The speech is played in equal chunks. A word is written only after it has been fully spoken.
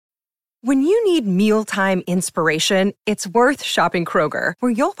When you need mealtime inspiration, it's worth shopping Kroger,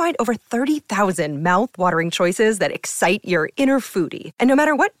 where you'll find over 30,000 mouth-watering choices that excite your inner foodie. And no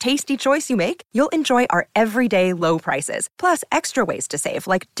matter what tasty choice you make, you'll enjoy our everyday low prices, plus extra ways to save,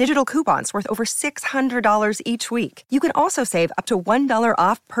 like digital coupons worth over $600 each week. You can also save up to $1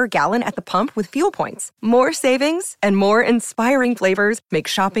 off per gallon at the pump with fuel points. More savings and more inspiring flavors make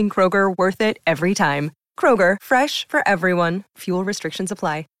shopping Kroger worth it every time. Kroger, fresh for everyone. Fuel restrictions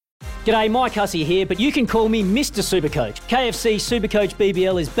apply. G'day, Mike Hussey here, but you can call me Mr. Supercoach. KFC Supercoach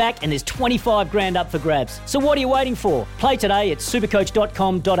BBL is back and there's 25 grand up for grabs. So what are you waiting for? Play today at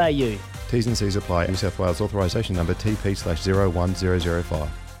supercoach.com.au. T's and C's apply. New South Wales authorisation number TP/01005.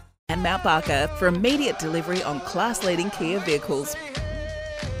 And Matt Barker for immediate delivery on class-leading Kia vehicles.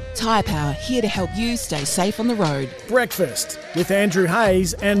 Tyre Power, here to help you stay safe on the road. Breakfast with Andrew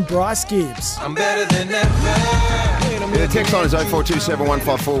Hayes and Bryce Gibbs. I'm better than ever. The text line is 0427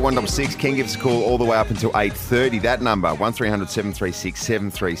 154 166. Ken gives us a call all the way up until 8:30. That number, 1300 736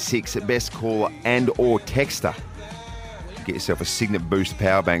 736. Best caller and or texter. Get yourself a Signet Boost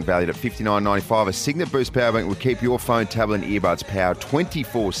power bank valued at $59.95. A Signet Boost power bank will keep your phone, tablet and earbuds powered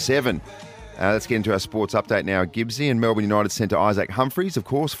 24/7. Let's get into our sports update now. Gibbsy and Melbourne United centre Isaac Humphries, of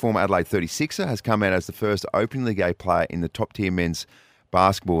course, former Adelaide 36er, has come out as the first openly gay player in the top-tier men's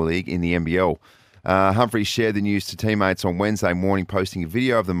basketball league in the NBL. Humphries shared the news to teammates on Wednesday morning, posting a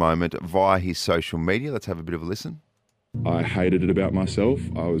video of the moment via his social media. Let's have a bit of a listen. I hated it about myself.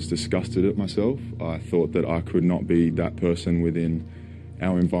 I was disgusted at myself. I thought that I could not be that person within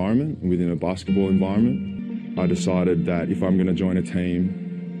our environment, within a basketball environment. I decided that if I'm going to join a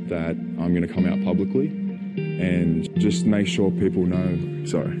team, that I'm going to come out publicly and just make sure people know,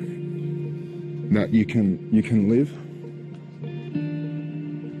 that you can live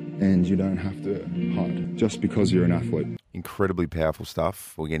and you don't have to hide just because you're an athlete. Incredibly powerful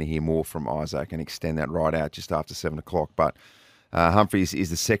stuff. We're going to hear more from Isaac and extend that right out just after 7 o'clock. But Humphries is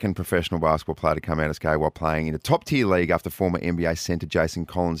the second professional basketball player to come out as gay while playing in a top-tier league after former NBA centre Jason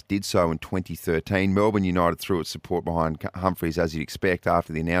Collins did so in 2013. Melbourne United threw its support behind Humphries, as you'd expect,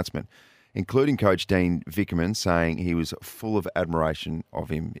 after the announcement, including coach Dean Vickerman saying he was full of admiration of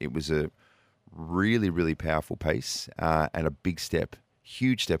him. It was a really, really powerful piece and a big step,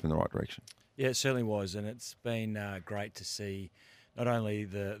 huge step in the right direction. Yeah, it certainly was, and it's been great to see not only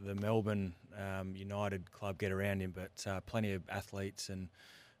the Melbourne United club get around him, but plenty of athletes and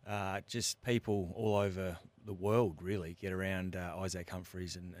just people all over the world really get around Isaac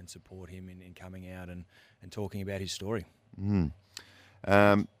Humphries and support him in coming out and talking about his story.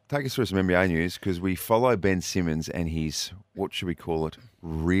 Take us through some NBA news, because we follow Ben Simmons and his, what should we call it,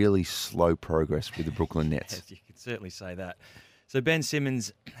 really slow progress with the Brooklyn Nets. You could certainly say that. So Ben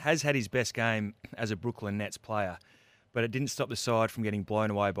Simmons has had his best game as a Brooklyn Nets player, but it didn't stop the side from getting blown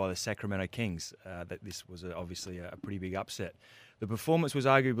away by the Sacramento Kings. That this was obviously a pretty big upset. The performance was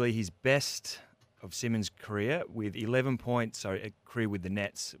arguably his best of Simmons' career, with 11 points, a career with the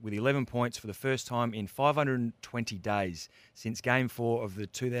Nets, with 11 points for the first time in 520 days since Game 4 of the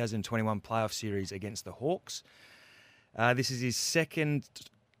 2021 playoff series against the Hawks. This is his second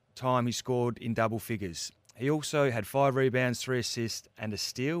time he scored in double figures. He also had 5 rebounds, 3 assists and a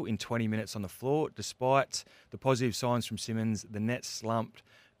steal in 20 minutes on the floor. Despite the positive signs from Simmons, the Nets slumped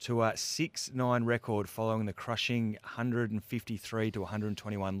to a 6-9 record following the crushing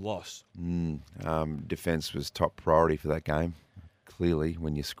 153-121 loss. Defence was top priority for that game, clearly,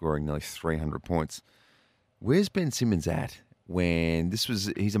 when you're scoring nearly 300 points. Where's Ben Simmons at when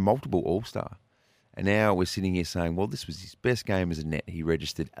he's a multiple All-Star? And now we're sitting here saying, well, this was his best game as a net. He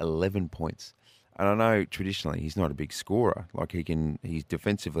registered 11 points. And I know traditionally he's not a big scorer. Like he's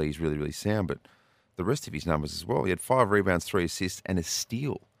defensively, he's really, really sound, but the rest of his numbers as well. He had 5 rebounds, 3 assists and a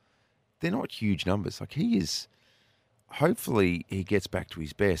steal. They're not huge numbers. Like he is, hopefully he gets back to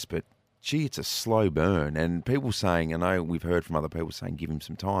his best, but gee, it's a slow burn. And people saying, I know we've heard from other people saying give him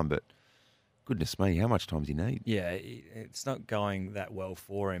some time, but goodness me, how much time does he need? Yeah, it's not going that well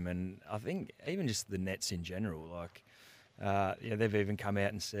for him. And I think even just the Nets in general, they've even come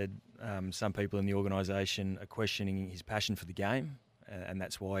out and said some people in the organisation are questioning his passion for the game, and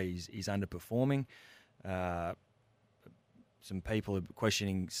that's why he's underperforming. Some people are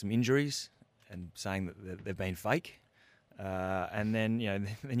questioning some injuries and saying that they've been fake. And then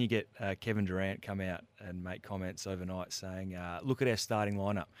you get Kevin Durant come out and make comments overnight saying, look at our starting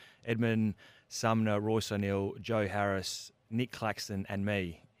lineup. Edmund Sumner, Royce O'Neal, Joe Harris, Nick Claxton and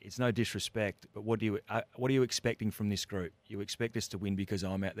me. It's no disrespect, but what are you expecting from this group? You expect us to win because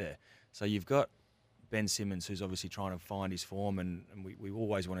I'm out there. So you've got Ben Simmons, who's obviously trying to find his form, and we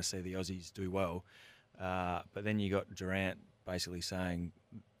always want to see the Aussies do well. But then you got Durant basically saying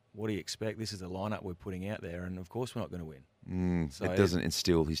what do you expect? This is the lineup we're putting out there, and of course we're not going to win. So it doesn't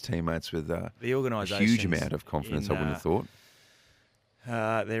instill his teammates with the a huge amount of confidence, I wouldn't have thought.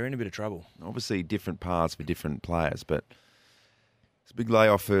 They're in a bit of trouble. Obviously, different paths for different players, but it's a big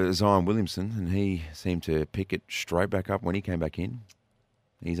layoff for Zion Williamson, and he seemed to pick it straight back up when he came back in.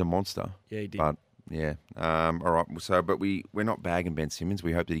 He's a monster. Yeah, he did. But, yeah. All right. So, but we're not bagging Ben Simmons.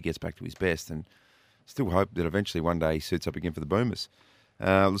 We hope that he gets back to his best, and still hope that eventually one day he suits up again for the Boomers.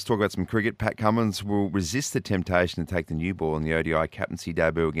 Let's talk about some cricket. Pat Cummins will resist the temptation to take the new ball in the ODI captaincy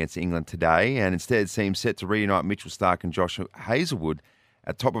debut against England today, and instead seems set to reunite Mitchell Starc and Josh Hazlewood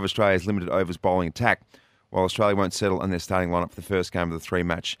at top of Australia's limited overs bowling attack, while Australia won't settle on their starting lineup for the first game of the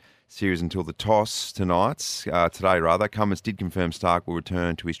three-match series until the toss today. Cummins did confirm Starc will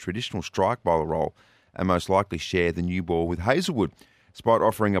return to his traditional strike bowler role and most likely share the new ball with Hazlewood. Despite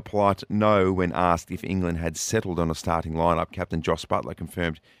offering a polite no when asked if England had settled on a starting lineup, Captain Josh Buttler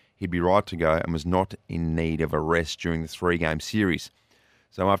confirmed he'd be right to go and was not in need of a rest during the three-game series.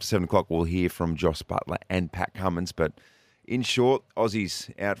 So after 7 o'clock, we'll hear from Josh Buttler and Pat Cummins. But in short, Aussies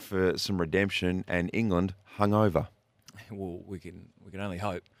out for some redemption and England hungover. Well, we can only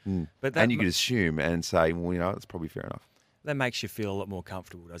hope. But and you could assume and say, well, that's probably fair enough. That makes you feel a lot more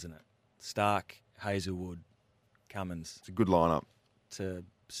comfortable, doesn't it? Starc, Hazlewood, Cummins. It's a good lineup to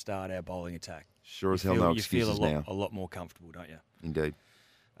start our bowling attack. Sure as hell no excuses now. You feel a lot more comfortable, don't you? Indeed.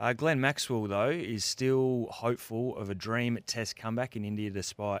 Glenn Maxwell, though, is still hopeful of a dream Test comeback in India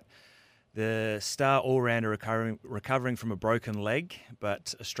despite the star all-rounder recovering from a broken leg.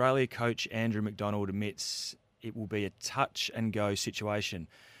 But Australia coach Andrew McDonald admits it will be a touch-and-go situation.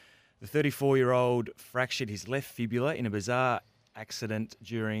 The 34-year-old fractured his left fibula in a bizarre accident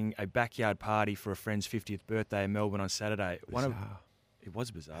during a backyard party for a friend's 50th birthday in Melbourne on Saturday. It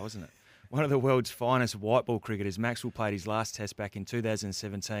was bizarre, wasn't it? One of the world's finest white ball cricketers, Maxwell played his last Test back in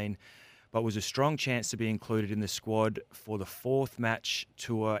 2017, but was a strong chance to be included in the squad for the 4th match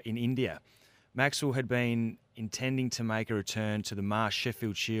tour in India. Maxwell had been intending to make a return to the Marsh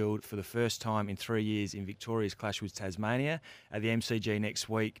Sheffield Shield for the first time in 3 years in Victoria's clash with Tasmania at the MCG next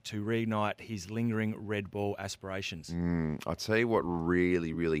week to reignite his lingering red ball aspirations. I'll tell you what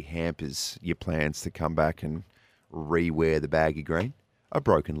really, really hampers your plans to come back and re-wear the baggy green. A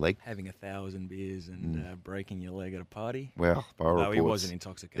broken leg. Having 1,000 beers and breaking your leg at a party. Well, by reports. No, he wasn't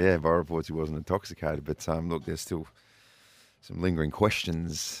intoxicated. Yeah, by reports he wasn't intoxicated. But look, there's still some lingering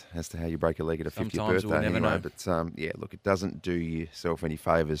questions as to how you break a leg at a 50th birthday. We'll never know. But look, it doesn't do yourself any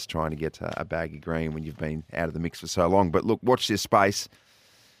favours trying to get a baggy green when you've been out of the mix for so long. But look, watch this space.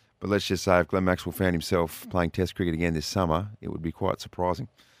 But let's just say if Glenn Maxwell found himself playing Test cricket again this summer, it would be quite surprising.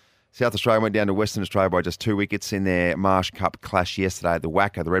 South Australia went down to Western Australia by just 2 wickets in their Marsh Cup clash yesterday at the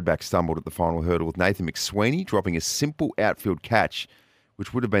WACA. The Redbacks stumbled at the final hurdle with Nathan McSweeney dropping a simple outfield catch,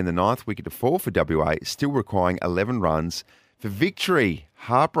 which would have been the 9th wicket to fall for WA, still requiring 11 runs for victory.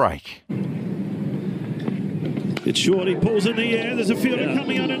 Heartbreak. It's short, he pulls in the air, there's a fielder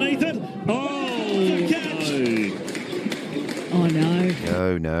coming underneath it. Oh, catch! Oh,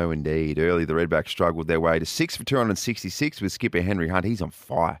 no. No, indeed. Early, the Redbacks struggled their way to 6 for 266 with skipper Henry Hunt. He's on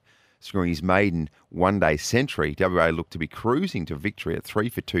fire, scoring his maiden one-day century. WA looked to be cruising to victory at 3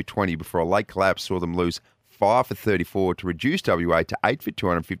 for 220 before a late collapse saw them lose 5 for 34 to reduce WA to 8 for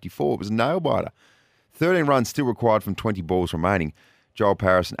 254. It was a nail-biter. 13 runs still required from 20 balls remaining. Joel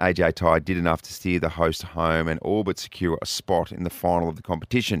Paris and AJ Tye did enough to steer the host home and all but secure a spot in the final of the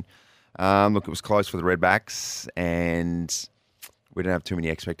competition. Look, it was close for the Redbacks, and we don't have too many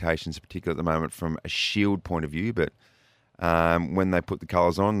expectations, particularly at the moment from a Shield point of view, but when they put the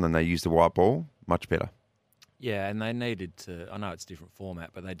colours on and they used the white ball, much better. Yeah, and they needed to, I know it's a different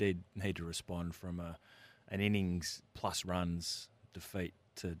format, but they did need to respond from an innings plus runs defeat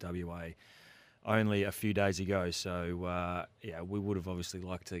to WA only a few days ago. So, we would have obviously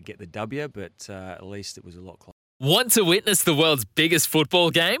liked to get the W, but at least it was a lot closer. Want to witness the world's biggest football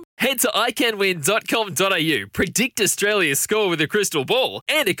game? Head to iCanWin.com.au, predict Australia's score with a crystal ball,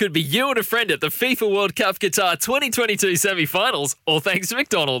 and it could be you and a friend at the FIFA World Cup Qatar 2022 semi-finals, all thanks to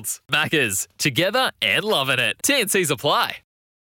McDonald's. Maccas, together and loving it. TNCs apply.